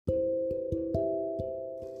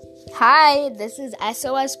Hi, this is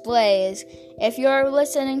SOS Blaze. If you're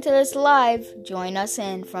listening to this live, join us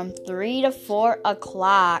in from 3 to 4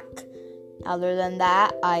 o'clock. Other than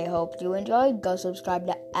that, I hope you enjoyed. Go subscribe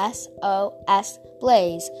to SOS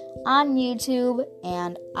Blaze on YouTube,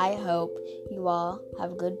 and I hope you all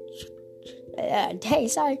have a good day.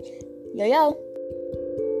 Yo.